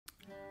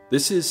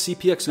This is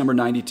CPX number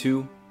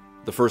 92,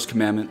 the First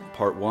Commandment,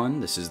 Part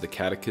 1. This is the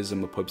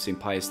Catechism of Pope St.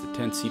 Pius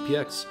X,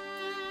 CPX,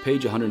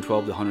 page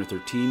 112 to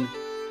 113,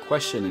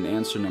 question and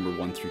answer number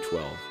 1 through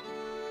 12.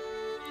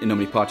 In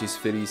nomine Patris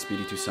Filii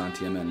Spiritus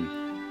Sancti,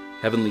 Amen.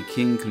 Heavenly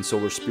King,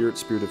 Consoler Spirit,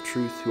 Spirit of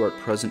Truth, who art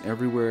present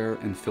everywhere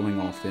and filling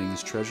all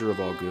things, treasure of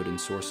all good and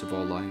source of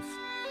all life,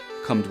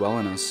 come dwell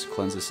in us,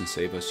 cleanse us and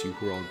save us, you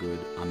who are all good.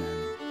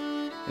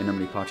 Amen. In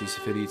nomine Patris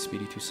Filii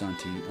Spiritus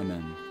Sancti,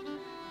 Amen.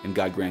 And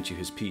God grant you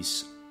his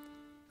peace.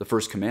 The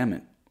First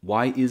Commandment.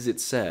 Why is it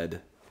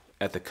said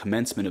at the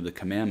commencement of the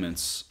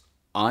commandments,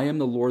 I am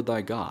the Lord thy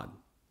God?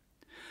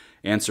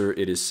 Answer,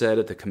 it is said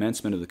at the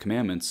commencement of the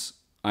commandments,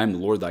 I am the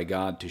Lord thy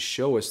God, to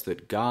show us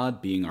that God,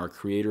 being our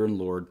Creator and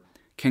Lord,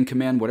 can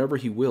command whatever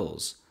he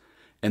wills,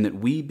 and that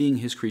we, being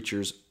his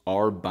creatures,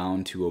 are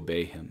bound to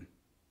obey him.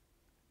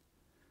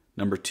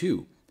 Number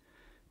 2,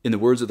 in the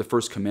words of the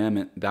First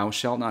Commandment, thou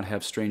shalt not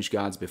have strange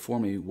gods before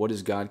me, what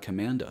does God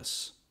command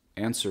us?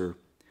 Answer,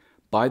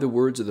 by the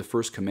words of the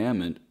First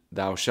Commandment,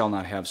 thou shalt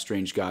not have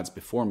strange gods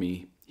before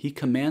me, he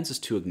commands us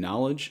to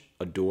acknowledge,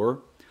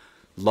 adore,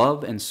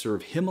 love, and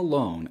serve him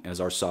alone as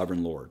our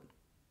sovereign Lord.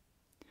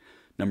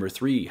 Number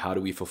 3, how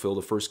do we fulfill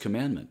the First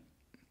Commandment?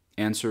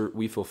 Answer,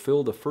 we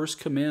fulfill the First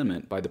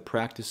Commandment by the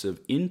practice of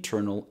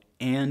internal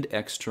and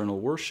external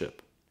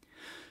worship.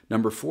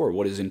 Number 4,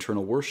 what is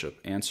internal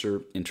worship?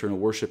 Answer, internal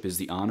worship is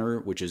the honor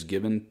which is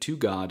given to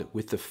God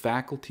with the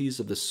faculties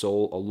of the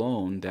soul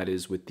alone, that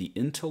is, with the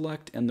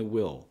intellect and the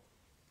will.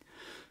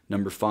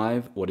 Number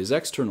 5, what is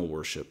external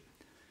worship?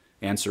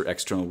 Answer,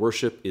 external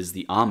worship is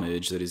the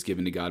homage that is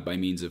given to God by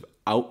means of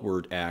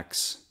outward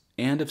acts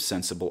and of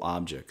sensible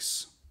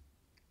objects.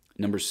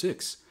 Number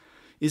 6,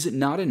 is it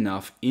not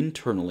enough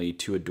internally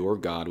to adore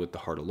God with the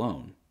heart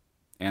alone?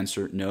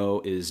 Answer, no,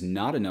 it is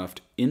not enough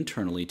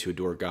internally to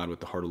adore God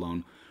with the heart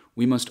alone.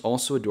 We must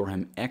also adore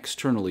him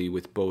externally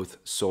with both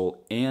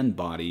soul and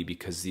body,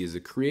 because he is the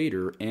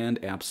creator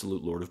and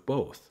absolute Lord of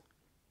both.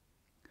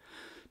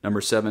 Number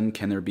 7,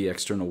 can there be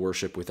external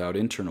worship without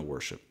internal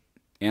worship?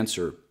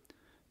 Answer,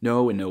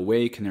 no, in no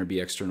way can there be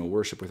external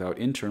worship without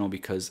internal,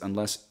 because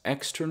unless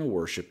external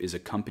worship is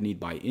accompanied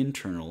by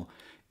internal,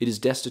 it is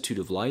destitute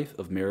of life,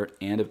 of merit,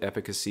 and of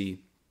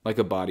efficacy, like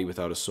a body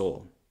without a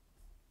soul.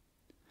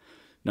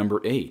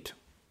 Number 8,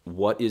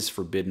 what is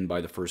forbidden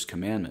by the First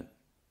Commandment?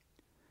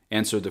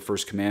 Answer, the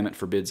First Commandment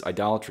forbids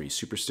idolatry,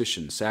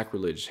 superstition,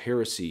 sacrilege,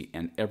 heresy,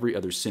 and every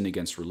other sin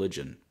against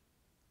religion.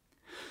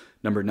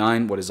 Number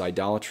 9, what is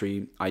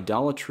idolatry?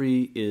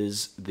 Idolatry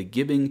is the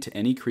giving to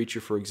any creature,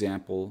 for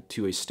example,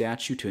 to a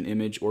statue, to an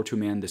image, or to a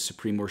man, the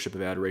supreme worship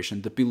of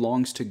adoration that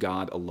belongs to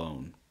God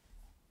alone.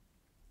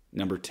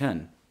 Number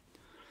 10,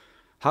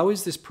 how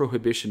is this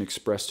prohibition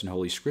expressed in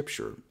Holy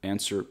Scripture?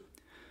 Answer,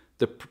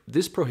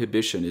 this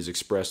prohibition is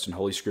expressed in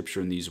Holy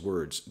Scripture in these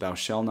words, thou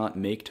shalt not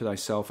make to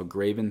thyself a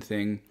graven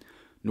thing,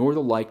 nor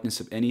the likeness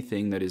of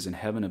anything that is in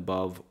heaven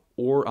above,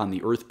 or on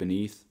the earth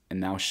beneath,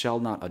 and thou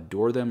shalt not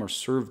adore them or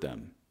serve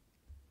them.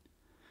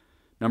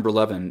 Number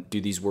 11,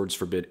 do these words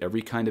forbid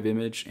every kind of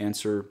image?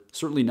 Answer,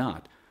 certainly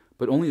not,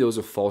 but only those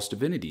of false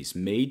divinities,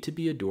 made to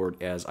be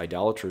adored as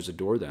idolaters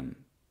adore them.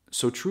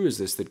 So true is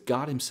this that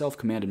God himself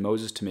commanded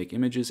Moses to make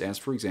images, as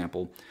for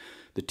example,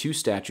 the 2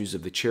 statues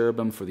of the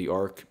cherubim for the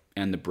ark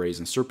and the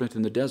brazen serpent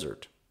in the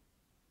desert.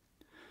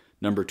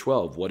 Number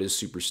 12, what is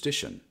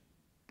superstition?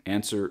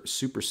 Answer,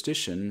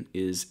 superstition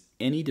is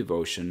any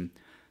devotion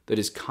that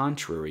is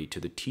contrary to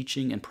the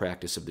teaching and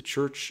practice of the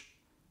Church,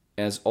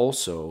 as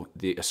also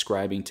the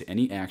ascribing to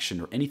any action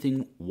or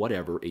anything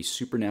whatever a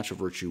supernatural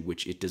virtue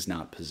which it does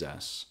not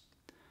possess.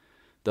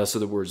 Thus are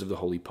the words of the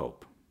Holy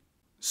Pope.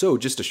 So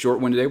just a short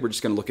one today. We're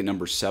just going to look at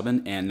number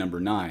 7 and number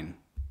 9.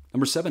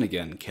 Number 7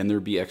 again, can there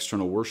be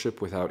external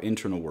worship without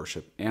internal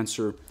worship?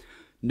 Answer,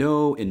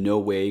 no, in no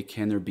way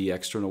can there be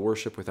external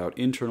worship without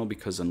internal,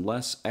 because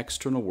unless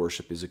external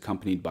worship is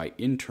accompanied by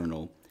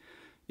internal,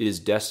 it is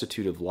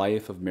destitute of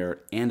life, of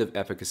merit, and of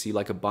efficacy,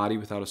 like a body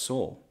without a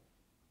soul.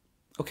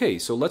 Okay,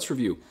 so let's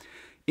review.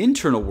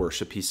 Internal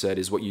worship, he said,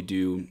 is what you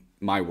do,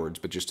 my words,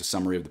 but just a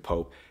summary of the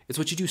Pope. It's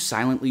what you do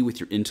silently with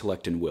your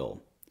intellect and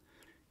will.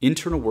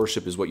 Internal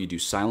worship is what you do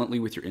silently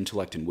with your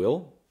intellect and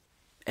will.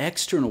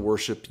 External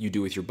worship you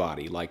do with your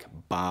body, like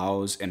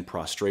bows and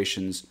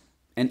prostrations,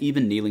 and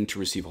even kneeling to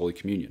receive Holy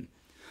Communion.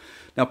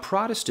 Now,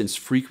 Protestants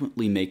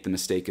frequently make the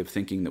mistake of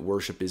thinking that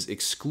worship is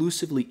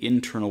exclusively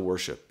internal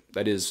worship.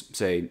 That is,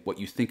 say, what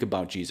you think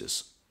about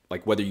Jesus,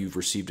 like whether you've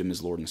received him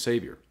as Lord and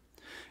Savior.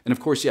 And of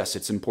course, yes,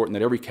 it's important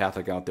that every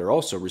Catholic out there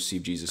also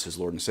receive Jesus as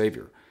Lord and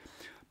Savior.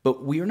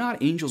 But we are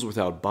not angels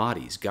without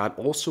bodies. God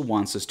also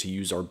wants us to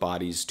use our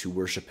bodies to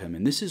worship him.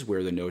 And this is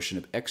where the notion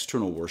of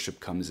external worship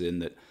comes in,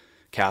 that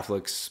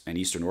Catholics and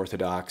Eastern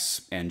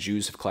Orthodox and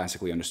Jews have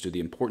classically understood the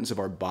importance of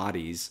our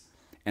bodies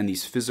and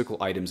these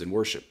physical items in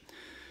worship.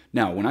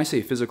 Now, when I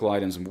say physical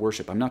items in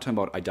worship, I'm not talking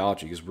about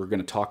idolatry, because we're going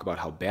to talk about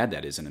how bad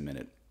that is in a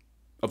minute.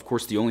 Of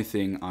course, the only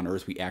thing on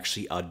earth we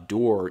actually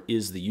adore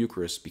is the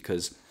Eucharist,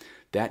 because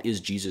that is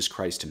Jesus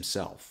Christ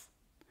himself.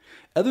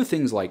 Other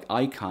things like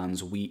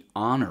icons we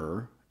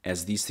honor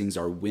as these things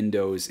are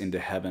windows into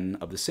heaven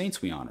of the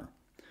saints we honor.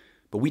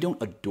 But we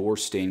don't adore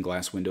stained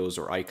glass windows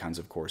or icons,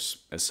 of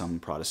course, as some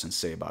Protestants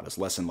say about us,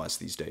 less and less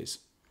these days.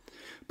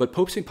 But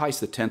Pope St.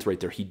 Pius X right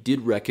there, he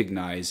did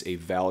recognize a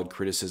valid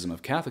criticism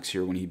of Catholics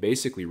here when he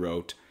basically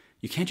wrote,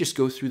 you can't just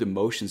go through the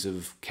motions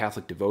of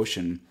Catholic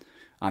devotion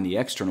on the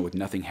external with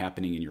nothing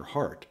happening in your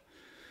heart.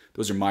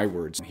 Those are my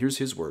words. Here's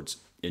his words.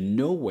 In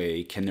no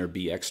way can there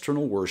be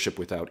external worship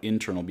without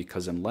internal,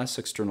 because unless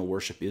external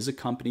worship is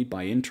accompanied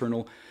by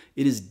internal,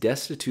 it is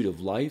destitute of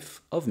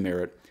life, of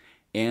merit,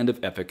 and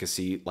of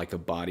efficacy, like a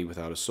body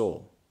without a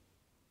soul.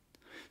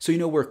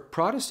 So, where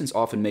Protestants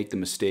often make the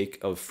mistake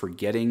of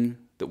forgetting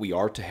that we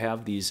are to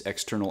have these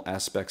external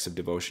aspects of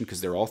devotion,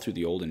 because they're all through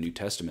the Old and New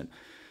Testament,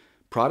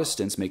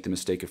 Protestants make the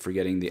mistake of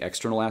forgetting the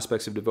external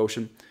aspects of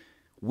devotion.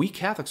 We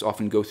Catholics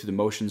often go through the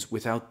motions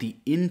without the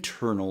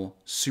internal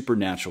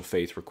supernatural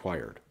faith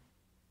required.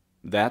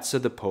 That,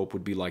 said the Pope,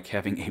 would be like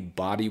having a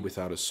body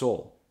without a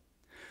soul.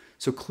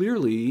 So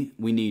clearly,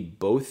 we need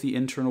both the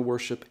internal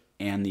worship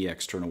and the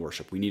external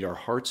worship. We need our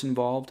hearts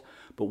involved,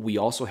 but we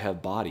also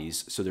have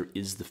bodies, so there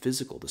is the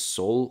physical. The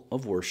soul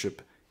of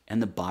worship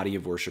and the body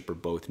of worship are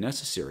both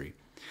necessary.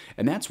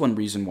 And that's one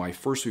reason why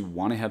first we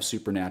want to have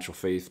supernatural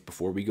faith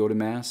before we go to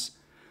Mass.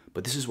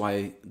 But this is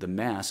why the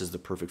Mass is the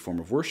perfect form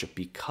of worship,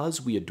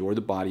 because we adore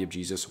the body of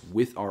Jesus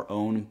with our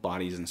own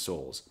bodies and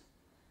souls.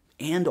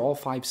 And all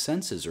five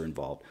senses are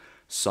involved.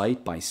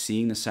 Sight, by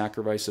seeing the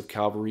sacrifice of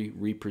Calvary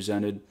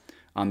represented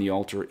on the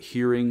altar.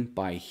 Hearing,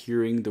 by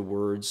hearing the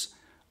words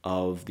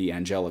of the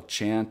angelic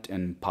chant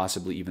and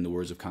possibly even the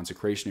words of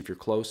consecration if you're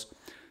close.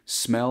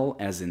 Smell,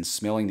 as in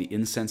smelling the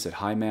incense at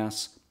High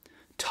Mass.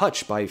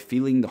 Touch, by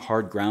feeling the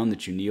hard ground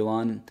that you kneel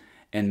on.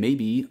 And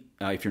maybe,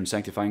 if you're in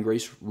sanctifying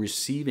grace,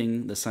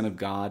 receiving the Son of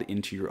God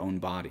into your own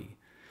body.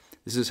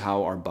 This is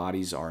how our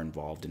bodies are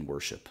involved in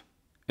worship.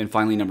 And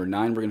finally, number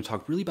 9, we're going to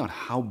talk really about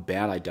how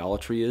bad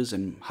idolatry is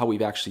and how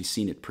we've actually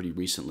seen it pretty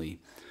recently.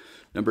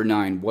 Number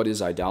 9, what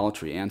is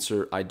idolatry?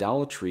 Answer,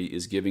 idolatry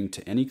is giving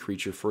to any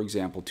creature, for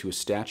example, to a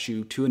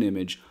statue, to an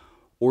image,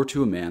 or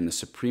to a man, the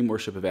supreme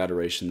worship of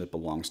adoration that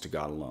belongs to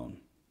God alone.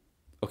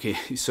 Okay,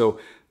 so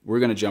we're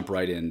going to jump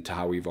right into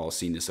how we've all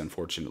seen this,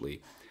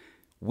 unfortunately.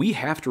 We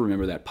have to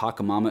remember that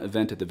Pachamama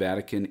event at the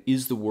Vatican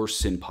is the worst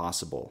sin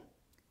possible.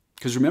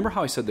 Because remember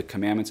how I said the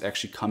commandments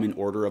actually come in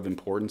order of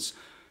importance?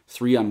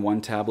 3 on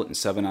one tablet and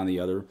 7 on the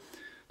other.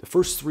 The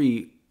first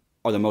 3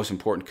 are the most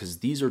important because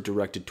these are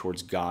directed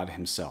towards God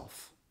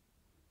himself.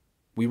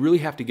 We really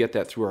have to get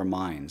that through our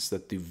minds,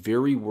 that the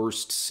very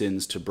worst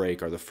sins to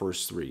break are the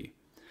first 3.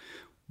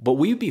 But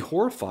we'd be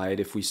horrified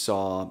if we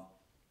saw,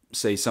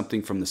 say,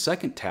 something from the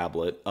second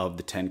tablet of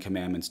the 10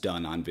 Commandments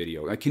done on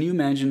video. Can you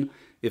imagine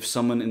if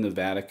someone in the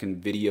Vatican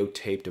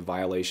videotaped a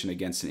violation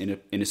against an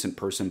innocent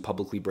person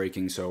publicly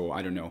breaking, so,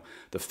 I don't know,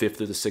 the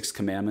 5th or the 6th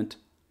commandment?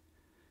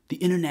 The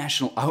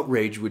international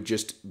outrage would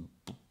just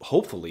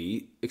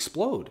hopefully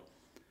explode.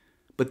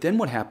 But then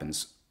what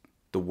happens?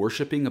 The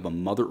worshiping of a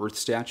Mother Earth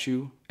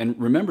statue, and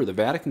remember, the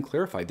Vatican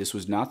clarified this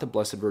was not the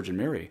Blessed Virgin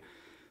Mary.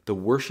 The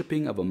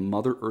worshiping of a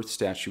Mother Earth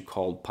statue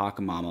called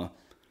Pachamama,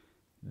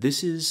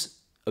 this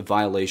is a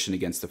violation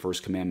against the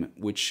first commandment,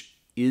 which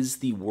is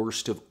the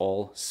worst of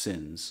all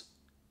sins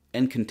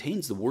and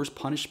contains the worst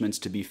punishments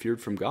to be feared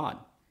from God.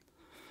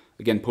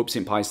 Again, Pope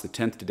St. Pius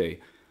X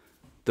today,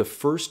 the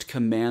first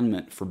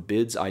commandment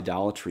forbids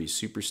idolatry,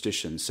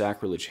 superstition,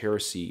 sacrilege,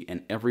 heresy,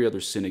 and every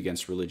other sin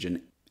against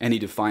religion. And he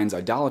defines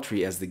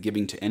idolatry as the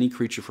giving to any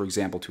creature, for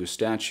example, to a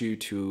statue,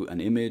 to an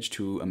image,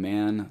 to a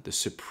man, the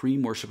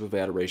supreme worship of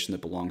adoration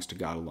that belongs to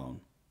God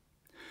alone.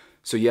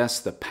 So yes,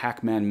 the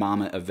Pac-Man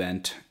Mama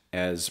event,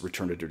 as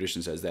Return to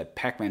Tradition says, that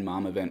Pac-Man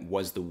Mama event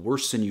was the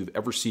worst sin you've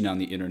ever seen on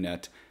the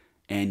internet,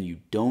 and you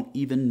don't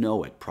even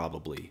know it,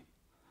 probably.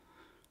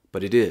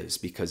 But it is,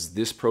 because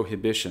this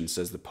prohibition,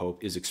 says the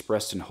Pope, is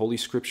expressed in Holy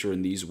Scripture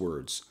in these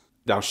words,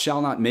 Thou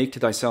shalt not make to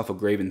thyself a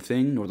graven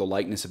thing, nor the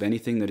likeness of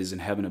anything that is in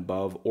heaven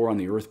above, or on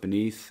the earth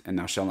beneath, and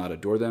thou shalt not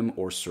adore them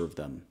or serve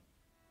them.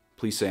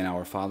 Please say in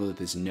Our Father that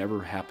this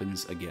never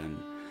happens again.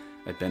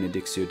 Et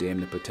benedictio Dei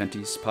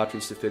omnipotentis,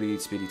 Patris et Filii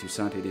et Spiritus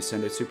Sancti,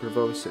 descendet super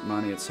vos, et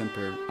mane et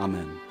semper.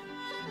 Amen.